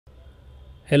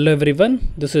Hello everyone,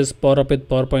 this is Power Up with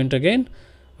PowerPoint again.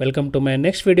 Welcome to my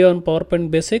next video on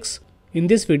PowerPoint basics. In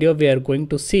this video we are going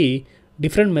to see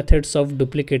different methods of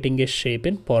duplicating a shape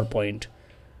in PowerPoint.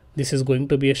 This is going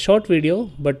to be a short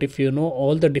video, but if you know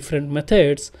all the different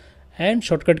methods and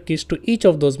shortcut keys to each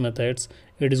of those methods,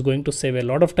 it is going to save a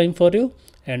lot of time for you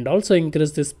and also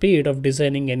increase the speed of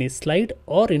designing any slide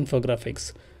or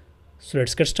infographics. So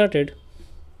let's get started.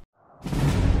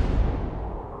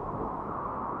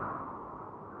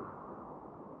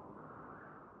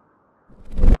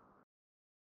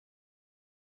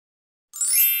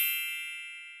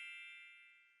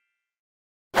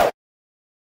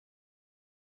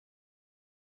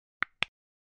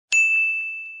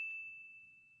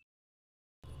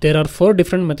 There are 4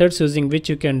 different methods using which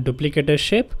you can duplicate a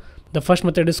shape. The first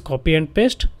method is copy and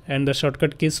paste, and the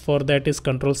shortcut keys for that is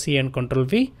Ctrl C and Ctrl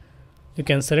V. You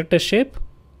can select a shape,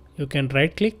 you can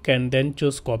right click and then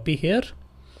choose copy here.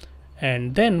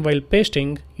 And then while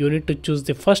pasting, you need to choose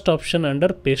the first option under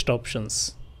paste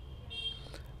options.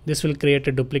 This will create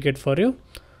a duplicate for you.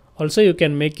 Also, you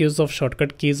can make use of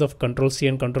shortcut keys of Ctrl C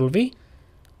and Ctrl V.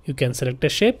 You can select a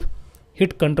shape,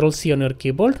 hit Ctrl C on your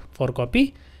keyboard for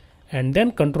copy, and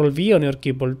then Ctrl V on your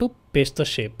keyboard to paste the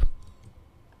shape.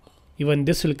 Even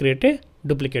this will create a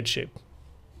duplicate shape.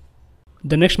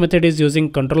 The next method is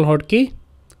using Ctrl hotkey.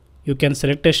 You can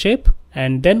select a shape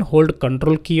and then hold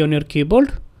Ctrl key on your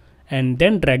keyboard and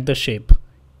then drag the shape.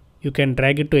 You can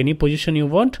drag it to any position you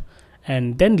want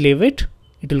and then leave it.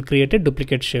 It will create a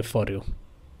duplicate shape for you.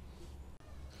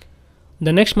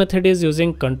 The next method is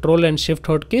using Ctrl and Shift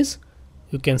hotkeys.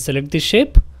 You can select the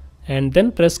shape and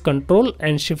then press Ctrl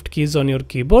and Shift keys on your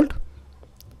keyboard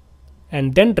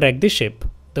and then drag the shape.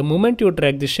 The moment you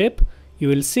drag the shape, you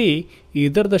will see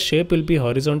either the shape will be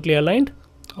horizontally aligned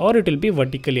or it will be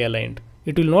vertically aligned.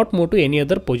 It will not move to any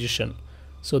other position.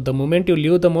 So the moment you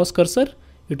leave the mouse cursor,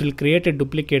 it will create a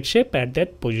duplicate shape at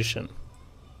that position.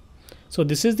 So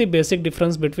this is the basic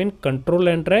difference between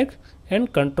Ctrl and drag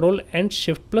and Ctrl and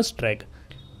Shift plus drag.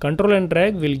 Ctrl and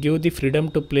drag will give the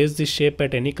freedom to place the shape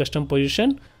at any custom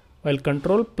position, while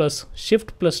Ctrl plus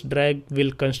Shift plus drag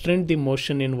will constrain the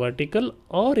motion in vertical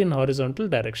or in horizontal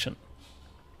direction.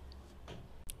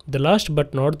 The last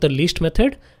but not the least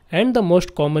method and the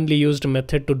most commonly used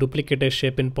method to duplicate a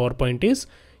shape in PowerPoint is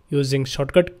using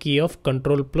shortcut key of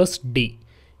Ctrl plus D.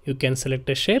 You can select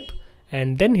a shape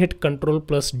and then hit Ctrl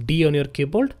plus D on your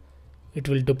keyboard. It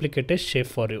will duplicate a shape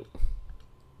for you.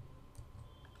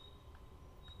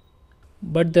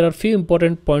 But there are few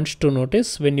important points to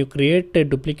notice when you create a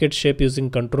duplicate shape using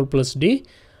Ctrl plus D.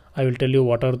 I will tell you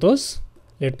what are those.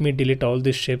 Let me delete all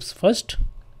these shapes first.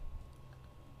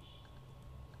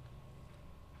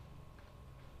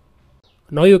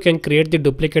 Now you can create the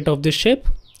duplicate of this shape.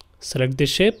 Select the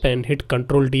shape and hit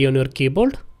Ctrl D on your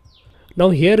keyboard. Now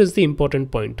here is the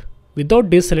important point. Without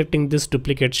deselecting this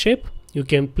duplicate shape, you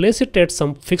can place it at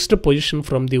some fixed position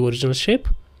from the original shape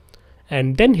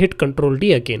and then hit Ctrl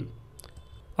D again.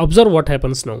 Observe what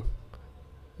happens now.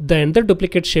 The entire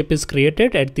duplicate shape is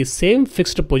created at the same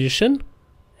fixed position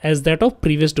as that of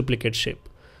previous duplicate shape.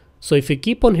 So if you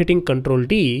keep on hitting Ctrl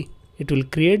D, it will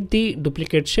create the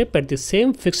duplicate shape at the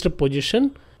same fixed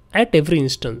position at every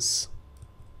instance.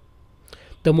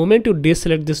 The moment you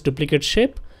deselect this duplicate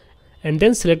shape and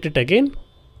then select it again,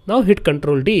 now hit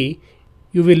Ctrl D,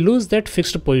 you will lose that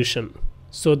fixed position.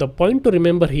 So the point to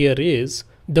remember here is,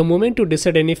 the moment you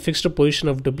decide any fixed position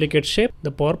of duplicate shape,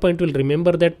 the PowerPoint will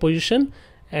remember that position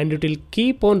and it will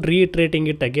keep on reiterating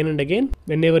it again and again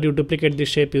whenever you duplicate the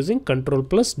shape using Ctrl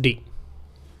plus D.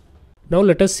 Now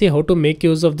let us see how to make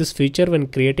use of this feature when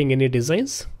creating any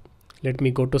designs. Let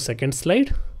me go to second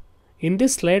slide. In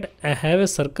this slide, I have a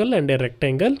circle and a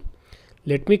rectangle.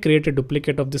 Let me create a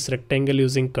duplicate of this rectangle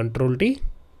using Ctrl D.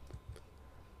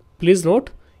 Please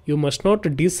note, you must not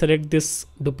deselect this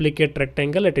duplicate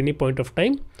rectangle at any point of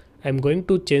time. I am going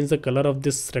to change the color of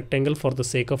this rectangle for the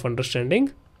sake of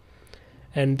understanding.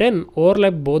 And then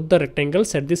overlap both the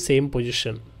rectangles at the same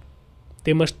position.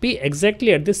 They must be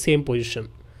exactly at the same position.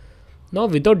 Now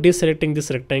without deselecting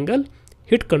this rectangle,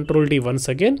 hit Ctrl D once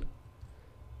again.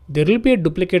 There will be a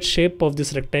duplicate shape of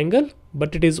this rectangle,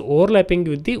 but it is overlapping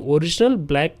with the original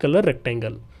black color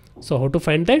rectangle. So how to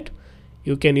find that?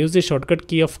 You can use the shortcut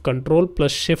key of Ctrl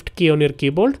plus Shift key on your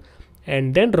keyboard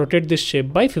and then rotate this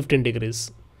shape by 15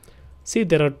 degrees. See,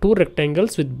 there are 2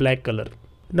 rectangles with black color.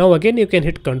 Now again you can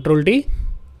hit Ctrl D.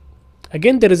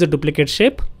 Again there is a duplicate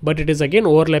shape, but it is again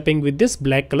overlapping with this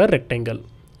black color rectangle.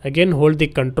 Again hold the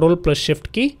Ctrl plus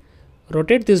Shift key,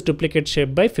 rotate this duplicate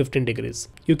shape by 15 degrees.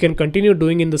 You can continue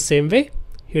doing in the same way.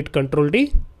 Hit Ctrl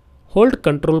D, hold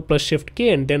Ctrl plus Shift key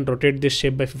and then rotate this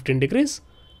shape by 15 degrees.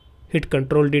 hit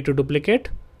Ctrl D to duplicate,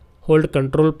 hold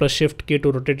Ctrl plus Shift key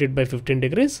to rotate it by 15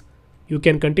 degrees. You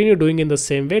can continue doing in the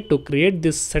same way to create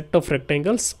this set of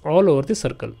rectangles all over the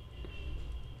circle.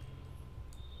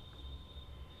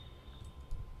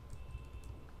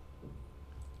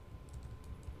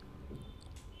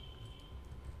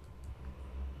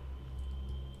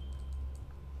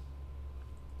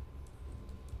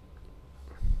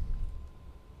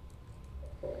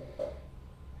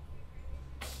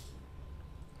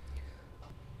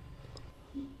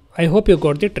 I hope you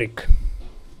got the trick.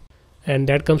 And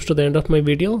that comes to the end of my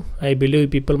video. I believe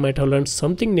people might have learned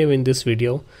something new in this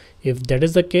video. If that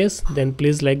is the case, then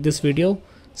please like this video,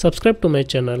 subscribe to my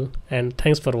channel, and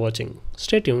thanks for watching.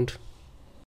 Stay tuned.